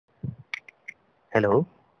Hello.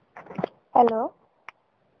 Hello.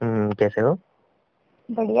 कैसे हो?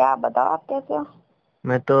 बढ़िया, आप बताओ, आप कैसे हो?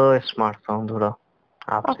 मैं तो स्मार्ट हूँ थोड़ा,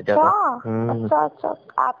 आपसे अच्छा। ज्यादा। अच्छा अच्छा।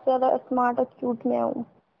 आपसे ज्यादा स्मार्ट और क्यूट मैं हूँ।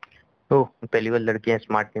 तो पहली बार, लड़कियां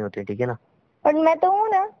स्मार्ट नहीं होती, ठीक है ना? पर मैं तो हूँ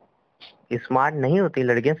ना। स्मार्ट नहीं होती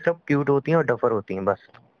लड़कियां, सिर्फ क्यूट होती हैं और डफर होती हैं बस।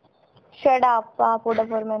 शट आप हो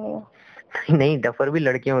डफर, मैं नहीं हूँ। नहीं, डफर भी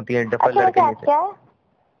लड़कियां होती हैं, डफर अच्छा वैसे लड़के नहीं आज थे। क्या है?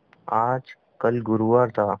 आज कल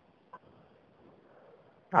गुरुवार था।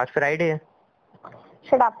 आज फ्राइडे है।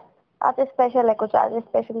 शट आज स्पेशल है कुछ, आज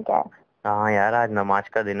स्पेशल क्या है? हाँ यार, आज नमाज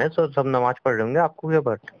का दिन है, तो सब नमाज पढ़ रहे होंगे, आपको क्या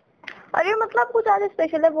पता? अरे मतलब कुछ आज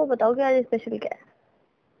स्पेशल है, वो बताओ कि आज स्पेशल क्या है?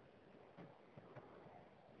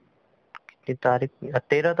 कितनी तारीख?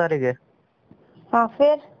 13 तारीख है। हाँ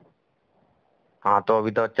फिर? हाँ, तो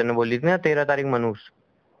अमिताभ बच्चन ने बोली थी ना 13 तारीख मनुष।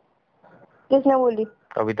 किसने बोली?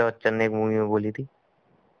 तो अमिताभ बच्चन ने एक मूवी में बोली थी।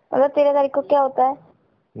 मतलब 13 तारीख को क्या होता है?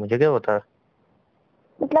 मुझे क्या होता है?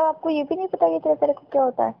 मतलब आपको ये भी नहीं पता कि 13 तारीख को क्या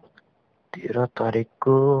होता है? 13 तारीख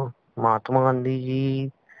को महात्मा गांधी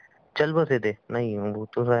जी चल बसे थे। नहीं, वो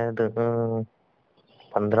तो शायद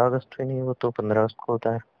 15 अगस्त में, नहीं, वो तो 15 अगस्त को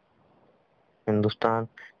होता है। हिंदुस्तान।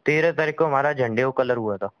 13 तारीख को हमारा झंडे को कलर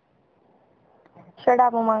हुआ था।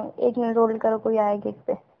 शट उमंग, 1 मिनट होल्ड करो, कोई आया गेट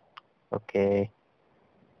पे। ओके।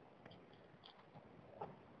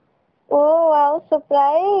 ओह वाओ,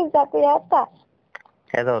 सरप्राइज, आपको याद था?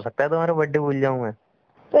 ऐसा हो सकता है तुम्हारा बर्थडे भूल जाऊं मैं?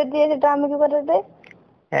 तो इतने ऐसे ड्रामे क्यों कर रहे थे?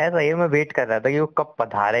 ऐसा ही है, मैं वेट कर रहा था कि वो कब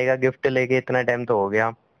पधारेगा गिफ्ट लेके, इतना टाइम तो हो गया।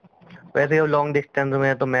 वैसे वो लॉन्ग डिस्टेंस में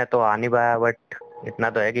है तो मैं तो आ नहीं पाया, बट इतना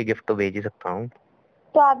तो है कि गिफ्ट तो भेज ही सकता हूँ।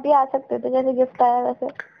 तो आप भी आ सकते थे, जैसे गिफ्ट आया वैसे।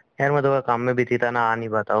 यार मैं तो काम में बिजी था ना, आ नहीं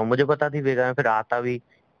पाता हूँ, मुझे पता थी बेकार फिर आता भी।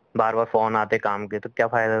 बार बार फोन आते काम के, तो क्या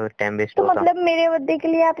फायदा, टाइम वेस्ट तो होता। मतलब मेरे बर्थडे के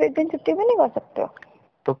लिए आप एक दिन छुट्टी भी नहीं कर सकते हो?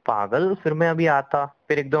 तो पागल, फिर मैं अभी आता,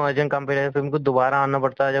 फिर एकदम अर्जेंट काम पे रहता, फिर मुझको दोबारा आना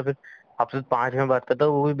पड़ता है, या फिर आपसे 5 मिनट बात करता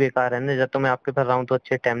हूँ, वो भी बेकार है ना। जब तो मैं आपके पास आऊँ तो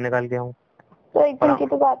अच्छे टाइम निकाल के आऊँ। तो एक और दिन की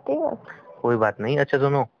तो बात थी बस। कोई बात नहीं। अच्छा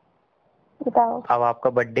सुनो, बताओ। अब आपका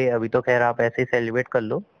बर्थडे अभी तो खैर आप ऐसे ही सेलिब्रेट कर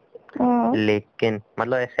लो, हम्म। लेकिन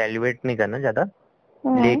मतलब सेलिब्रेट नहीं करना ज्यादा।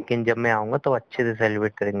 हम्म। लेकिन जब मैं आऊंगा तो अच्छे से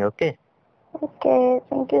सेलिब्रेट करेंगे, okay? Okay,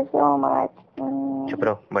 thank you so much. चुप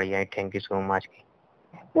रहो, बढ़िया है, थैंक यू सो मच की।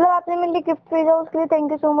 मतलब आपने मेरे लिए गिफ्ट भेजा, उसके लिए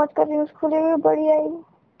थैंक यू सो मच कर रही हूँ, उसके लिए भी बढ़िया ही।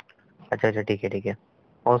 अच्छा अच्छा, ठीक है ठीक है।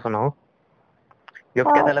 और सुनाओ, गिफ्ट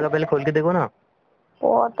हाँ कैसा लगा, पहले खोल के देखो ना।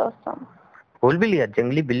 बहुत औसम। खोल भी लिया?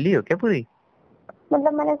 जंगली बिल्ली हो क्या पूरी?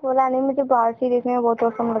 मतलब मैंने खोला नहीं, मुझे बाहर से देखने में बहुत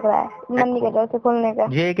औसम लग रहा है, ए, मन नहीं कर खो रहा उसे खोलने का।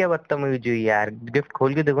 ये क्या बदतमीजी हुई यार, गिफ्ट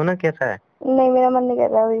खोल के देखो ना कैसा है। नहीं, मेरा मन नहीं कर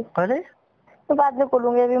रहा अभी। अरे, तो बाद में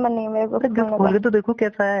खोलूंगी, अभी मन नहीं है मेरे को तो गिफ्ट खोलने खोल का। के तो देखो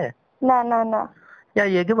कैसा है। ना ना ना। यार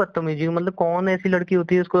ये क्या बदतमीजी, मतलब कौन ऐसी लड़की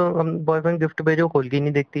होती है उसको हम बॉयफ्रेंड गिफ्ट भेजो खोल के ही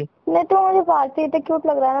नहीं देखती। नहीं तो मुझे बाहर से इतना क्यूट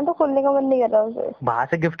लग रहा है ना, तो खोलने का मन नहीं कर रहा उसे। बाहर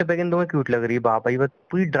से गिफ्ट पैकिंग तुम्हें क्यूट लग रही है? बाप रे, बस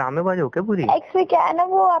पूरी ड्रामेबाज हो क्या पूरी? एक्चुअली क्या है ना,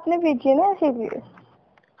 वो आपने भेजी है ना इसीलिए।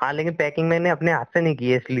 हाँ, लेकिन पैकिंग मैंने अपने हाथ से नहीं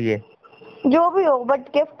की है इसलिए। जो भी हो, बट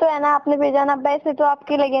गिफ्ट तो है ना, आपने भेजा ना, पैसे तो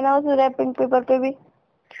आपके लगे ना उस रैपिंग पेपर पे भी।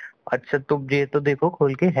 अच्छा, तुम ये तो देखो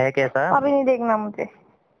खोल के है कैसा। अभी नहीं देखना मुझे।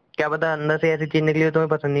 क्या पता अंदर से ऐसी चीज निकली हो तुम्हें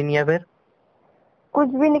पसंद ही नहीं है फिर। कुछ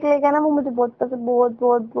भी निकलेगा ना, वो मुझे बहुत पसंद, बहुत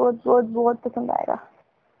बहुत बहुत बहुत बहुत पसंद आएगा।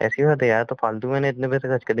 ऐसी बात है यार, तो फालतू मैंने इतने पैसे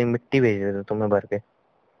खर्च कर दिए, मिट्टी भेज देते तुम्हें भर के।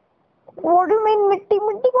 व्हाट डू मीन मिट्टी?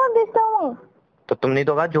 मिट्टी कौन भेजता हूँ? तो तुमने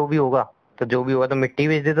तो कहा जो भी होगा, तो जो भी होगा तो मिट्टी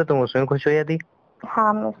भेज देता, तुम उसमें खुश हो जाती।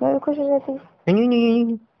 हाँ, मैं उसमें भी खुश हो जाती। नहीं नहीं नहीं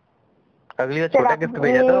नहीं। अगली बार चल छोटा आप गिफ्ट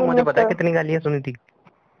भेजा था, मुझे पता है मिस्टर। कितनी गालियां सुनी थी।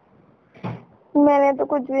 मैंने तो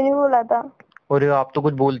कुछ भी नहीं बोला था। और आप तो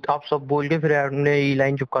कुछ बोलते, आप सब बोल के फिर आपने ये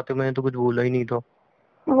लाइन चिपकाते, मैंने तो कुछ बोला ही नहीं था।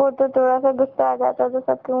 वो तो थोड़ा सा गुस्सा आ जाता तो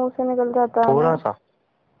सबके मुंह से निकल जाता है थोड़ा ना। सा?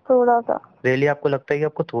 थोड़ा सा। रियली आपको लगता है कि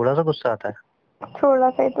आपको थोड़ा सा गुस्सा आता है? थोड़ा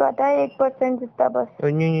सा ही तो आता है, 1% जितना बस।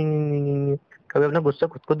 नहीं नहीं नहीं नहीं नहीं नहीं। कभी अपना गुस्सा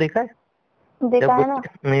खुद को देखा है? जब देखा है ना।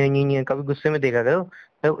 गुस्से, नहीं नहीं नहीं, कभी गुस्से में देखा करो।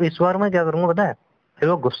 तो इस बार मैं क्या करूंगा पता है? फिर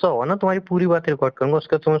वो गुस्सा होगा ना, तुम्हारी पूरी बात रिकॉर्ड करूंगा,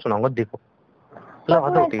 उसके बाद तुम्हें सुनाऊंगा, देखो मतलब बट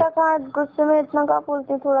हद मैं होती है। इतना कहाँ गुस्से में इतना कहाँ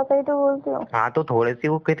बोलती हूँ, थोड़ा सा ही तो बोलती हूँ। हाँ, तो थोड़ी सी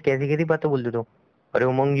वो कैसी कैसी बातें बोल देते हो। अरे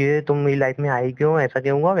उमंग, ये तुम मेरी लाइफ में आई क्यों, ऐसा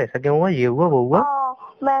क्यों हुआ, वैसा क्यों हुआ, ये हुआ वो हुआ।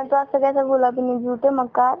 मैंने तो आज तक ऐसा बोला भी नहीं, झूठे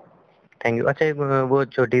मक्कार। Thank you. अच्छा, एक, वो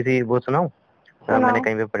छोटी सी वो सुनाऊं? मैंने सुनाओ।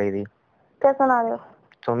 कहीं पे पढ़ी थी। क्या सुना रहे हो?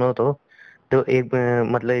 सुनो तो एक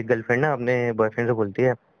मतलब एक गर्लफ्रेंड ना अपने बॉयफ्रेंड से बोलती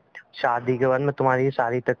है, शादी के बाद मैं तुम्हारी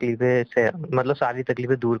सारी तकलीफें से, मतलब सारी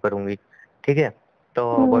तकलीफें दूर करूंगी, ठीक है? तो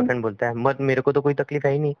हम्म। बॉयफ्रेंड बोलता है, मत, मेरे को तो कोई तकलीफ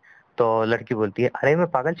है ही नहीं। तो लड़की बोलती है, अरे मैं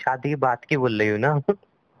पागल शादी की बात की बोल रही हूँ ना।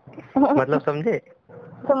 मतलब समझे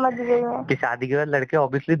समझ गई मैं। कि शादी के बाद लड़के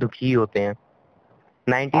ऑब्वियसली दुखी ही होते हैं।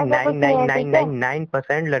 नाइनटी ऐसा नाइन कुछ नहीं नाइन है, नाइन ठीक है। नाइन नाइन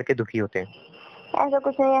परसेंट लड़के दुखी होते हैं। ऐसा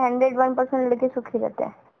कुछ नहीं है, 101% लड़के सुखी रहते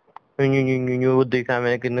हैं। वो देखा है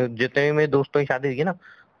मैंने कि जितने भी मेरे दोस्तों की शादी की ना,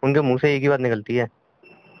 उनके मुंह से एक ही बात निकलती है,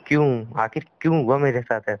 क्यों, आखिर क्यों हुआ मेरे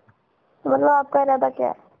साथ ऐसा। तो मतलब आपका इरादा क्या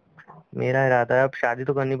है? मेरा इरादा है अब शादी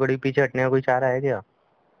तो करनी पड़ी, पीछे हटने का कोई चारा है क्या।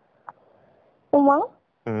 उमंग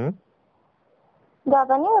हम्म।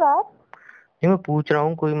 ज्यादा नहीं हो रहा है? नहीं मैं पूछ रहा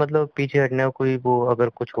हूँ, कोई मतलब पीछे हटने का कोई वो अगर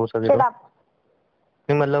कुछ हो सके शट तो। अप।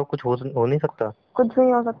 नहीं मतलब कुछ हो नहीं सकता कुछ भी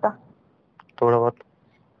नहीं हो सकता। थोड़ा बहुत।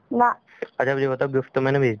 ना। अच्छा मुझे बताओ, गिफ्ट तो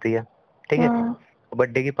मैंने भेज दिया, ठीक है, हम्म।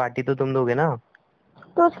 बर्थडे की पार्टी तो तुम दोगे ना।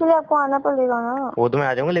 तो उसके लिए आपको आना पड़ेगा ना। वो तो मैं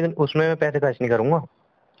आ जाऊंगा, लेकिन उसमें मैं पैसे खर्च नहीं करूंगा।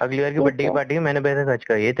 अगली बार की बर्थडे ठीक की है। पार्टी में मैंने पैसे खर्च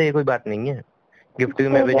करे, ये तो ये कोई बात नहीं है। गिफ्ट भी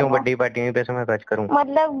मैं ठीक है भेजूँ, ना। बर्थडे की पार्टी में पैसे मैं खर्च करूँ।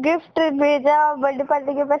 मतलब गिफ्ट भेजा, बर्थडे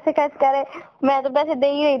पार्टी के पैसे खर्च करे। मैं तो पैसे दे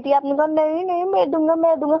ही रही थी, आपने कहा नहीं नहीं मैं दूंगा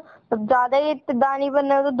मैं दूंगा। तो ज्यादा ही दानी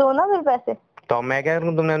बनना है तो दो ना फिर पैसे। तो मैं क्या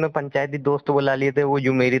करूँ, तुमने अपने पंचायती दोस्त बुला लिए थे, वो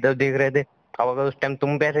जो मेरी तरफ देख रहे थे। अब अगर उस टाइम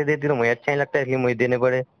तुम पैसे देती तो मुझे अच्छा नहीं लगता, इसलिए मुझे देने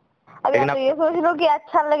पड़े। अब या लेकिन तो अब ये सोच लो कि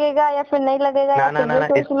अच्छा लगेगा या फिर नहीं लगेगा, ना या ना फिर ना ये ना,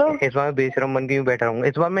 सोच लो। इस बार मैं बेशरम बन के भी बैठा रहूंगा।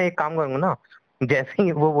 इस बार मैं एक काम करूंगा ना, जैसे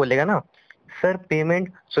ही वो बोलेगा ना, सर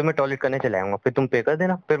पेमेंट, सो मैं टॉयलेट करने चले आऊंगा, फिर तुम पे कर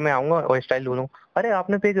देना, फिर मैं आऊंगा और स्टाइल लूंगा। अरे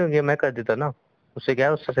आपने पे क्यों किया, मैं कर देता ना। उससे क्या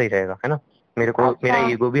है, उससे सही रहेगा, है ना। मेरे को मेरा अच्छा।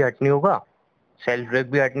 ईगो भी हट नहीं होगा, सेल्फ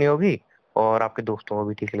ब्रेक भी हट नहीं होगी, और आपके दोस्तों को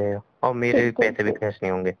भी ठीक लगेगा, और मेरे ठीक ठीक पैसे भी ठीक। खर्च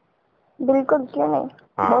नहीं होंगे। बिल्कुल, क्यों नहीं।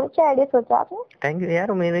 बहुत हाँ। अच्छा आइडिया सोचा आपने। थैंक यू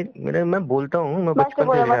यार, मेरे मेरे मैं बोलता हूँ, मैं बस से बचपन से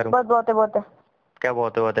बोलो, बस होशियार हूँ। बस बहुत है बहुत है। क्या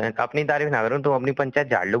बहुत है, अपनी तारीफ ना करो, तुम अपनी पंचायत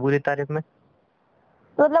झाड़ लो पूरी तारीफ में।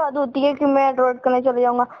 मतलब हद होती है कि मैं रोड करने चले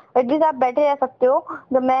जाऊंगा। एटलीस्ट आप बैठे रह सकते हो।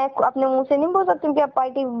 जब मैं अपने मुंह से नहीं बोल सकती हूँ कि अब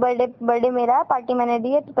पार्टी, बर्थडे बर्थडे मेरा है, पार्टी मैंने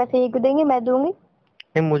दी है तो पैसे ये क्यों देंगे, मैं दूंगी।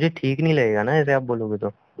 नहीं मुझे ठीक नहीं लगेगा ना ऐसे आप बोलोगे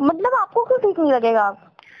तो। मतलब आपको क्यों ठीक नहीं लगेगा आप?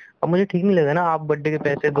 अब मुझे ठीक नहीं लगेगा ना, आप बर्थडे के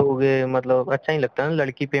पैसे दोगे, मतलब अच्छा नहीं लगता ना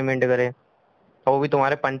लड़की पेमेंट करे। और वो भी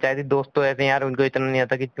तुम्हारे पंचायती दोस्त तो ऐसे हैं यार, उनको इतना नहीं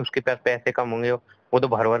आता कि उसके पास पैसे कम होंगे, वो तो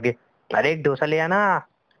भर भर के, अरे एक डोसा ले आना,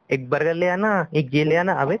 एक बर्गर ले आना, एक ये ले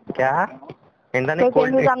आना, अबे क्या, इंसान एक मेरे फ्रेंड्स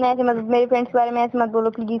कोल्ड के ड्रिंक। सामने ऐसे मत, मेरे फ्रेंड्स के बारे में ऐसे मत बोलो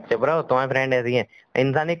प्लीज। चुप रहो, तुम्हारे फ्रेंड ऐसी है।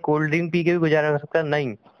 इंसान एक कोल्ड ड्रिंक पी के भी गुजारा कर सकता है, नहीं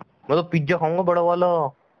मैं तो पिज्जा खाऊंगा बड़ा वाला,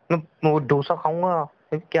 मैं वो डोसा खाऊंगा।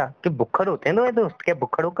 क्या क्या भुक्खड़ होते हैं तुम्हारे दोस्त, क्या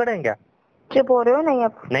भुक्खड़ उक्खड़ हैं क्या। चुप हो रहे हो नहीं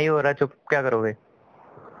अब? नहीं हो रहा चुप, क्या करोगे।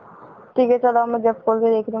 ठीक है चलो, मैं गिफ्ट खोल के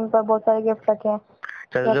देख रही हूँ, मेरे पास बहुत सारे गिफ्ट रखे हैं।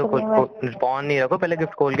 चलो रख जो रही हूँ मैं। फोन नहीं रखो, पहले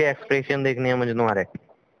गिफ्ट खोल के एक्सप्रेशन देखने हैं मुझे तुम्हारे।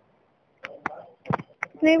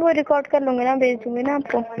 नहीं वो रिकॉर्ड कर लूंगी ना, भेज दूंगी ना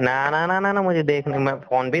आपको। ना ना ना ना ना, मुझे देखने, मैं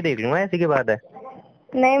फोन पे ही देख लूंगा, ऐसी की बात है।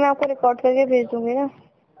 नहीं मैं आपको रिकॉर्ड करके भेज दूंगी ना।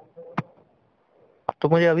 अब तो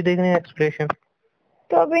मुझे अभी देखने हैं एक्सप्रेशन।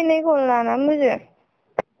 तो अभी नहीं खोलना है ना मुझे।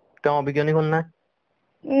 क्यों, अभी क्यों नहीं खोलना है।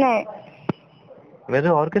 नहीं। वैसे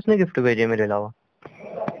और किसने गिफ्ट भेजे मेरे अलावा।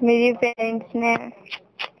 मेरी फ्रेंड्स ने।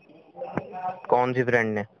 कौन सी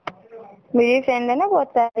फ्रेंड ने। मेरी फ्रेंड है ना बहुत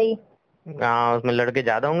सारी। हाँ उसमें लड़के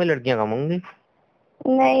ज्यादा होंगे लड़कियां कम होंगी।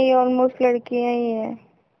 नहीं ऑलमोस्ट लड़कियां ही है।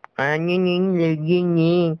 हाँ, नी।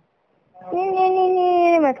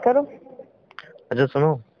 नहीं मत करो। अच्छा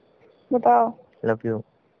सुनो, बताओ। Love you.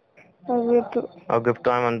 अभी तो। और गिफ्ट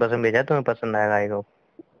तुम्हारे मनपसंद भेजा, तुम्हें पसंद आएगा आएगा।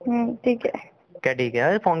 ठीक है। क्या ठीक है,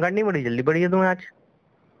 अरे फोन करनी बड़ी जल्दी पड़ी है तुम्हें आज।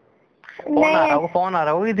 फोन आ नहीं रहा होगा, फोन आ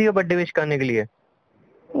रहा होगा किसी का बर्थडे विश करने के लिए।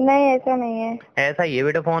 नहीं ऐसा नहीं है। ऐसा ही है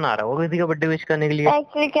बेटा, फोन आ रहा होगा किसी का बर्थडे विश करने के लिए।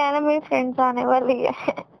 एक्चुअली क्या है ना, मेरी फ्रेंड्स आने वाली है।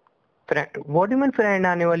 Friend, what you mean friend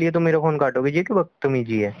आने वाली है तो मेरा फोन काटोगे, ये क्या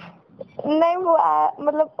बदतमीजी है। नहीं वो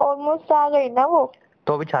मतलब ऑलमोस्ट आ गई ना वो।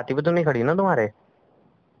 तो अभी छाती पे तो नहीं खड़ी ना तुम्हारे।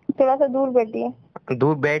 थोड़ा सा दूर बैठी है।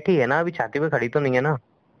 दूर बैठी है ना, अभी छाती पे खड़ी तो नहीं है ना।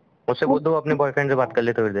 उससे बोल दो अपने बॉयफ्रेंड से बात कर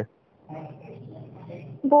ले थोड़ी देर।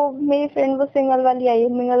 वो मेरी फ्रेंड वो सिंगल वाली आई है,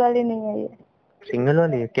 मिंगल वाली नहीं आई है। सिंगल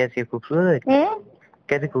वाली है, कैसी खूबसूरत है।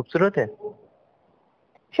 कैसी खूबसूरत है।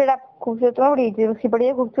 Shut up. खूबसूरत तो बड़ी थी उसकी,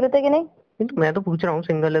 बढ़िया खूबसूरत है कि नहीं? नहीं तो मैं तो पूछ रहा हूँ,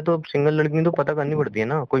 सिंगल है तो सिंगल लड़की तो पता करनी पड़ती है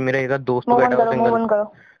ना, कोई मेरा एक आध दोस्त मुंह बैठा बंद हो करो, मुंह सिंगल। बंद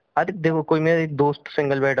करो। अरे देखो, कोई मेरा एक दोस्त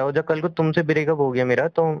सिंगल बैठा हो, जब कल को तुमसे ब्रेकअप हो गया मेरा,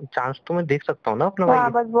 तो चांस तो मैं देख सकता हूँ ना अपना भाई।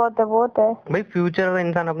 हाँ बस बहुत है बहुत है। भाई फ्यूचर अगर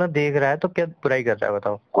इंसान अपना देख रहा है तो क्या बुराई कर रहा है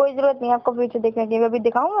बताओ। कोई जरूरत नहीं है आपको फ्यूचर देखने की, मैं अभी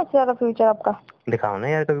दिखाऊँ अच्छा सारा फ्यूचर आपका। दिखाओ ना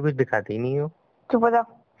यार, कभी कुछ दिखाते ही नहीं हो। चुप हो जाओ।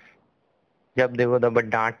 जब देखो तब बस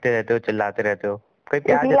डांटते रहते हो, चिल्लाते रहते हो। कोई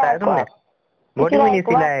प्यार इसी जताया लायक हो तुमने। आप। व्हाट इसी यू मीन लायक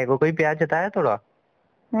हो इसी आप। लायक हो, कोई प्यार जताया थोड़ा।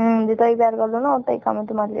 जितना ही प्यार कर लो ना उतना ही कम है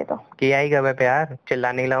तुम्हारे लिए तो। किया ही कब है प्यार,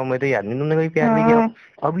 चिल्लाने के अलावा मुझे तो याद नहीं तुमने कोई प्यार भी किया हो। हम्म।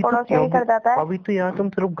 अभी तो पड़ोसिया क्यों ही कर जाता है। अभी तो यार तुम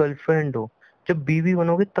सिर्फ गर्लफ्रेंड हो, जब बीवी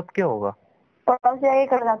बनोगे तब क्या होगा। पड़ोसिया ही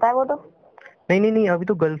कर जाता है वो तो। नहीं नहीं नहीं, अभी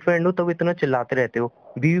तो गर्लफ्रेंड हो तब इतना चिल्लाते रहते हो,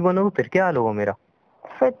 बीवी बनोगे फिर क्या हाल होगा मेरा।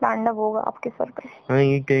 फिर तांडव होगा आपके सर पे। हाँ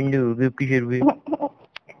ये कैंडी होगी आपकी सिर भी।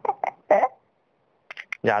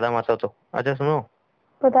 ज्यादा मत तो। अच्छा सुनो,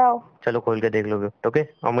 बताओ। चलो खोल के देख लोगे ओके,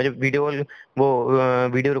 और मुझे वीडियो वो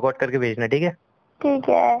वीडियो रिकॉर्ड करके भेजना, ठीक है। ठीक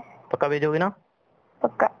है। पक्का भेजोगे ना?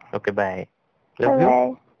 पक्का। Okay bye, love you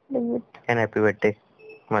bye bye. And happy birthday.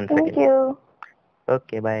 1 thank second. You.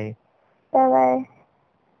 Okay bye. Bye bye.